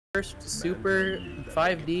super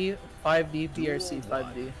 5D, 5D PRC,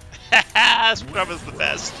 5D. Scrub is the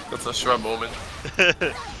best. That's a Shrub moment.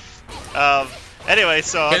 Anyway,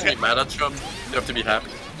 so You can't be mad at Shrub. You have to be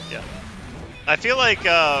happy. Yeah. I feel like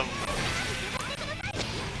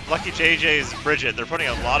luckyjj's Bridget, they're putting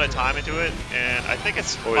a lot of time into it, and I think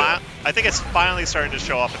it's I think it's finally starting to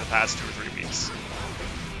show up in the past 2 or 3 weeks.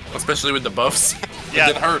 Especially with the buffs. Yeah.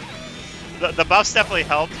 It did hurt. The buffs definitely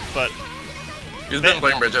helped, but He's been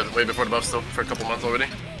playing Bridget way before the buffs though, for a couple months already.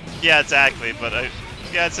 yeah, exactly. But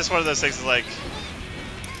yeah, it's just one of those things. Like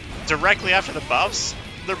directly after the buffs,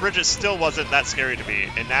 the Bridget still wasn't that scary to me,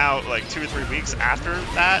 and now like 2 or 3 weeks after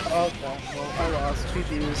that. Okay, well I lost 2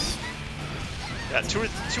 views. Yeah, two or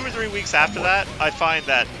 3 weeks after that, I find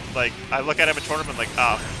that like I look at him in tournament like,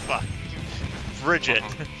 oh fuck, Bridget.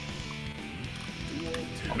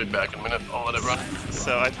 I'll be back in a minute. I'll let it run.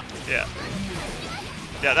 So yeah,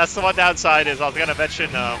 that's the one downside is I was gonna mention.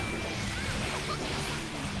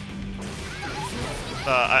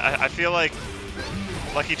 I feel like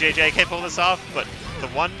luckyjj can't pull this off, but the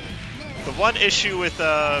one issue with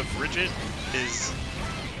Bridget is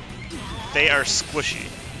they are squishy.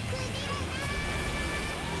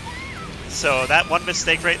 So that one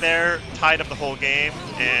mistake right there tied up the whole game,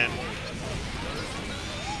 and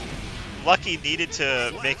Lucky needed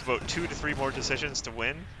to make about 2 to 3 more decisions to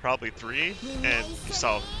win, probably 3, and you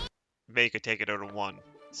saw May could take it out of 1.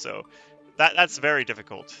 So that's very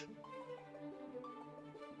difficult.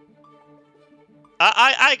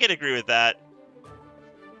 I can agree with that.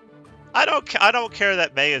 I don't care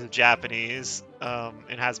that May is Japanese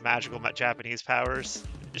and has magical Japanese powers.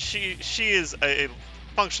 She is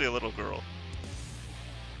functionally a little girl.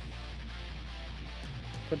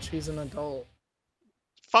 But she's an adult.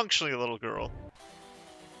 Functionally a little girl.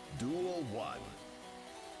 Duel 1.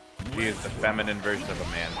 She is the feminine version of a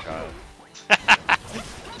man child.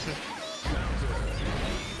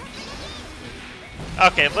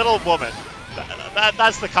 Okay, little woman.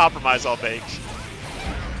 That's the compromise I'll make.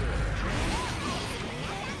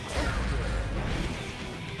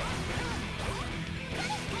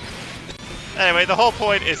 Anyway, the whole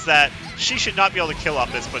point is that she should not be able to kill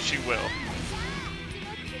off this, but she will.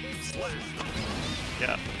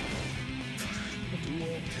 Yeah.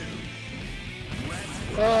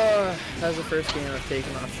 That's the first game I've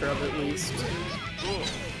taken off Shrub at least.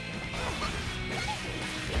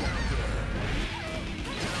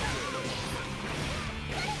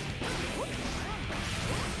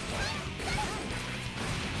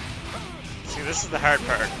 See, this is the hard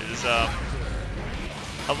part, is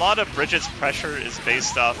a lot of Bridget's pressure is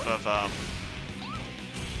based off of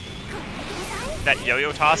that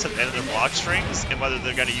yo-yo toss at the end of their block strings, and whether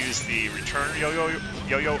they're going to use the return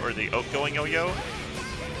yo-yo or the outgoing yo-yo.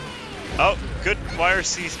 Oh, good wire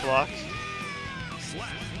cease block.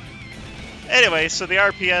 Anyway, so the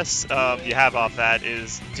RPS you have off that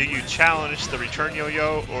is, do you challenge the return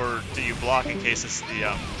yo-yo, or do you block in case it's the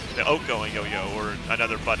outgoing yo-yo or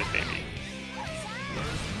another button maybe?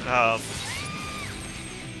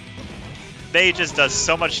 May just does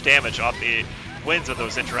so much damage off the wins of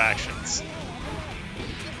those interactions.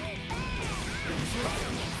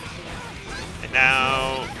 And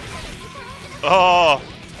now... Oh!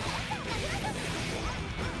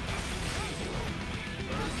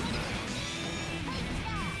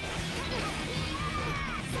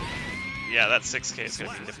 Yeah, that 6K is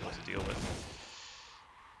going to be difficult to deal with.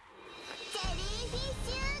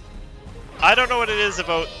 I don't know what it is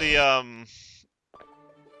about the,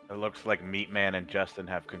 It looks like Meatman and Justin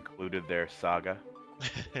have concluded their saga.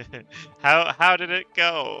 How did it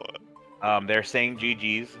go? They're saying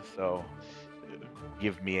GG's, so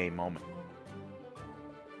give me a moment.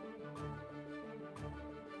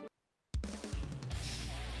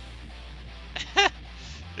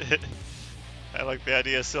 I like the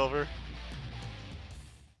idea, Silver.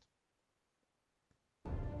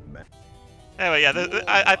 Anyway, yeah,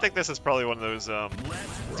 I think this is probably one of those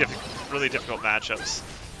really difficult matchups.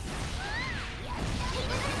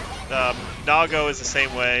 Nago is the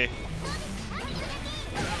same way.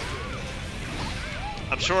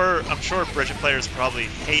 I'm sure Bridget players probably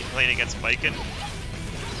hate playing against Viken.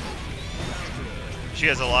 She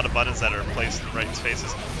has a lot of buttons that are placed in the right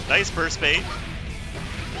spaces. Nice burst bait.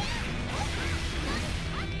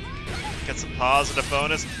 Get some positive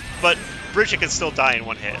bonus, but Bridget can still die in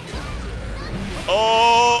one hit.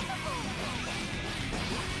 Oh!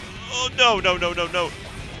 Oh no, no, no, no, no.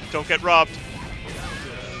 Don't get robbed.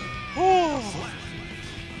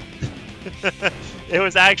 It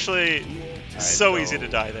was actually so easy to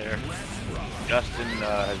die there. Justin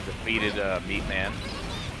has defeated Meatman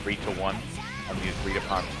 3-1 on the agreed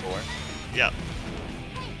upon score. Yep.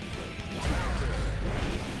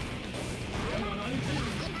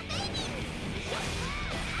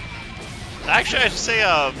 Actually, I should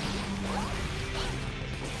say,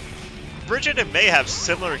 Bridget and May have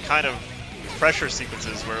similar kind of pressure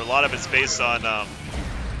sequences where a lot of it's based on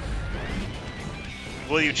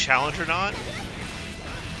will you challenge or not?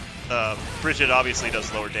 Bridget obviously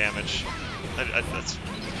does lower damage. That's...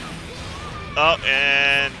 Oh,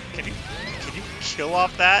 and can you kill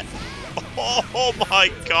off that? Oh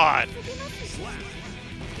my god!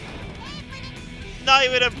 Not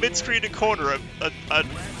even a mid-screen to corner, a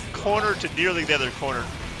corner to nearly the other corner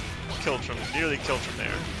nearly killed from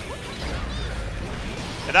there.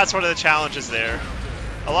 And that's one of the challenges there.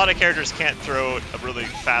 A lot of characters can't throw a really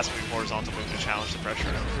fast-moving horizontal move to challenge the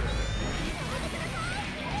pressure.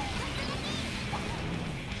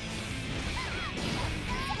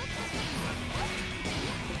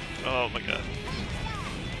 Oh my god.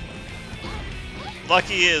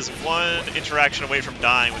 Lucky is one interaction away from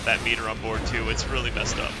dying with that meter on board too. It's really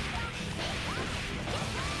messed up.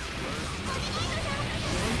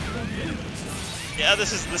 Yeah,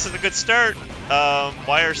 this is a good start.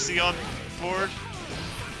 YRC on board.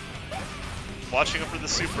 Watching him for the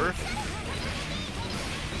super.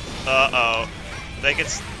 Uh-oh. They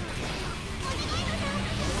get...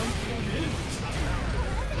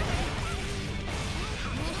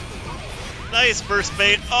 Nice burst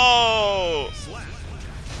bait. Oh!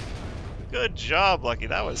 Good job, Lucky.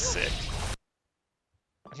 That was sick.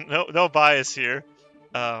 No bias here.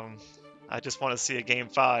 I just want to see a game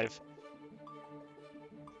 5.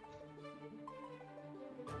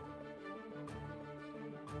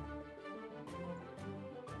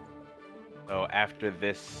 So after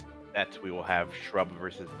this set, we will have Shrub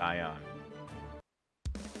versus Zion.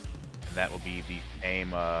 And that will be the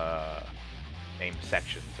same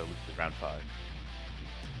section, so this is round 5.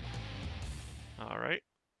 Alright.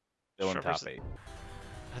 Still in Shrub top versus...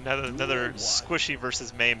 8. Another Squishy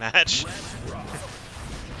versus May match.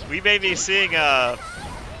 We may be seeing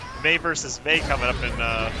May versus May coming up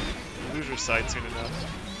in loser side soon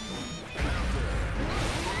enough.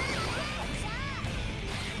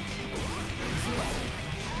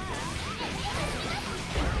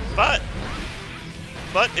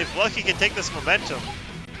 But if Lucky can take this momentum,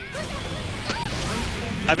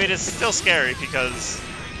 I mean, it's still scary because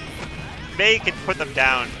May can put them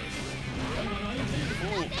down.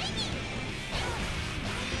 Ooh.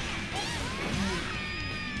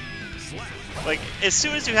 Like, as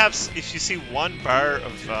soon as if you see one bar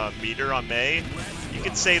of meter on May, you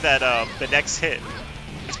can say that the next hit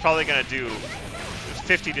is probably going to do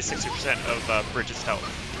 50 to 60% of Bridget's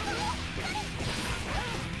health.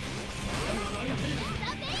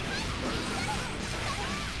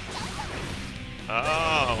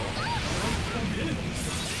 Oh.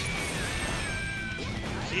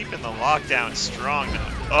 Keeping the lockdown strong now.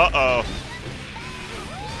 Uh-oh.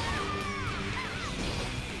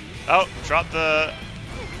 Oh, drop the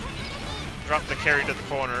carry to the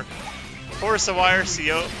corner. Force a wire,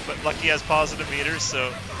 CO, but Lucky has positive meters,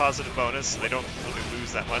 so positive bonus, so they don't really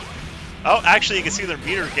lose that much. Oh, actually, you can see their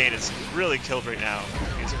meter gain is really killed right now.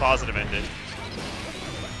 It's positive ended.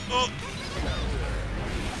 Oh.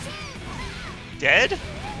 Dead?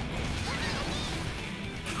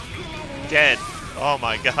 Dead. Oh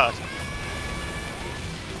my god.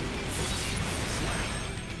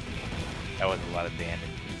 That was a lot of damage.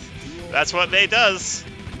 That's what May does.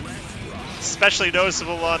 Especially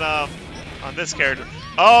noticeable on this character.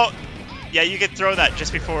 Oh, yeah, you can throw that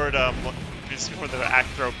just before it just before the act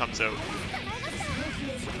throw comes out.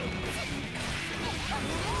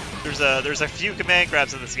 There's a few command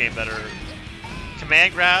grabs in this game that are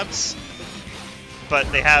command grabs,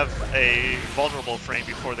 but they have a vulnerable frame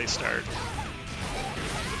before they start.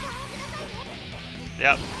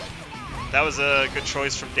 Yep. That was a good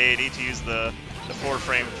choice from Deity to use the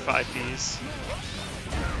 4-frame 5Ps.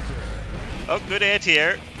 Oh, good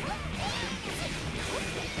anti-air.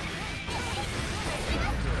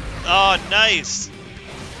 Oh, nice!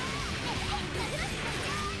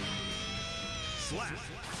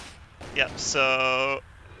 Yep, so...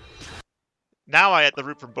 Now I had the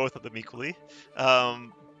root from both of them equally.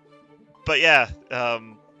 But yeah,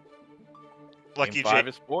 Lucky Game 5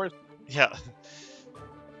 is 4th. Yeah.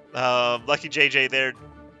 luckyjj there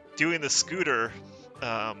doing the scooter.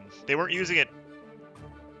 They weren't using it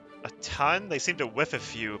a ton. They seemed to whiff a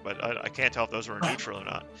few, but I can't tell if those were neutral or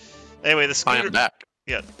not. Anyway, the scooter... I am back.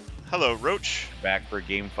 Yeah. Hello, Roach. Back for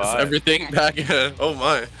game Is 5. everything back? Oh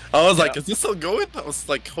my. I was like, is this still going? I was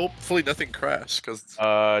like, hopefully nothing crashed, because...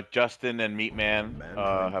 Justin and Meatman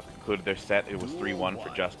have concluded their set. It was 3-1 for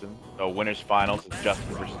Justin. So winners finals is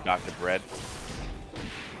Justin versus Dr. Bread.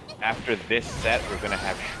 After this set, we're gonna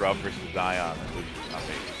have Shrub versus Zion.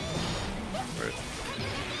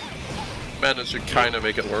 managed to kind of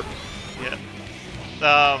make it work. Yeah.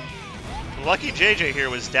 luckyjj here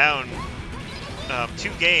was down 2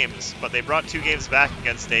 games, but they brought 2 games back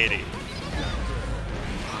against Deity.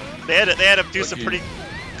 They had to do some pretty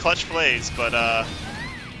clutch plays, but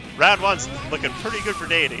round 1's looking pretty good for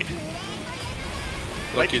Deity.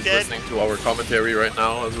 Lucky's listening to our commentary right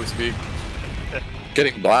now as we speak.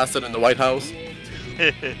 Getting blasted in the White House.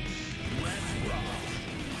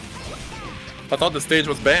 I thought the stage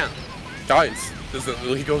was banned. Guys, this is an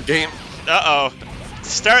illegal game. Uh-oh.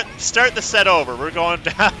 Start the set over. We're going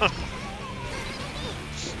down.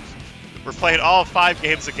 We're playing all 5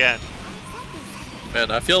 games again.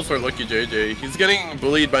 Man, I feel for luckyjj. He's getting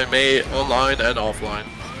bullied by May online and offline.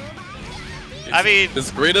 I mean,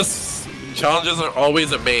 his greatest challenges are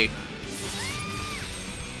always a May.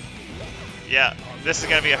 Yeah, this is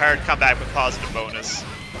gonna be a hard comeback with positive bonus.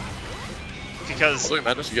 Because we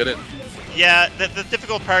managed to get it. Yeah, the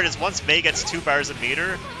difficult part is once May gets 2 bars a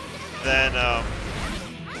meter, then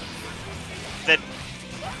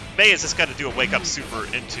May is just gonna do a wake up super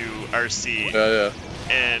into RC. Yeah.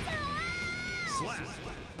 And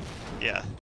yeah.